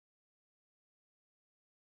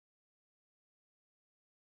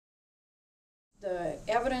The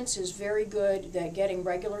evidence is very good that getting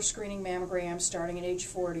regular screening mammograms starting at age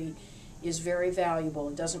 40 is very valuable.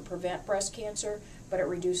 It doesn't prevent breast cancer, but it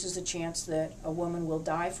reduces the chance that a woman will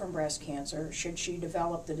die from breast cancer should she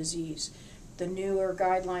develop the disease. The newer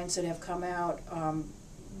guidelines that have come out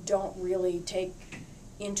don't really take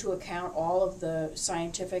into account all of the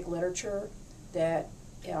scientific literature that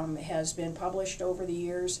has been published over the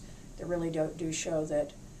years that really do show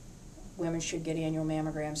that women should get annual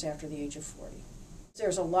mammograms after the age of 40.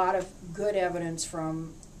 There's a lot of good evidence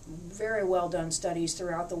from very well done studies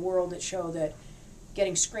throughout the world that show that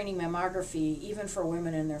getting screening mammography, even for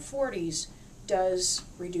women in their 40s, does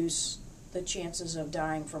reduce the chances of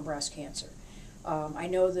dying from breast cancer. I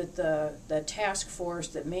know that the task force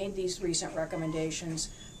that made these recent recommendations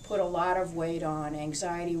put a lot of weight on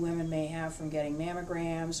anxiety women may have from getting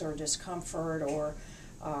mammograms, or discomfort, or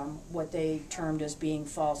what they termed as being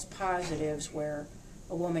false positives, where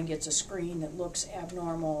a woman gets a screen that looks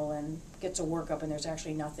abnormal and gets a workup and there's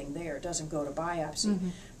actually nothing there. It doesn't go to biopsy. Mm-hmm.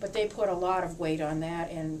 But they put a lot of weight on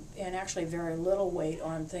that, and actually very little weight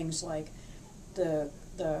on things like the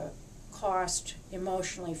cost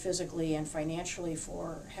emotionally, physically, and financially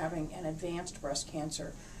for having an advanced breast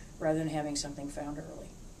cancer rather than having something found early.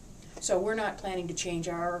 So we're not planning to change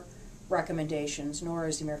our recommendations, nor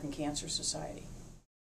is the American Cancer Society.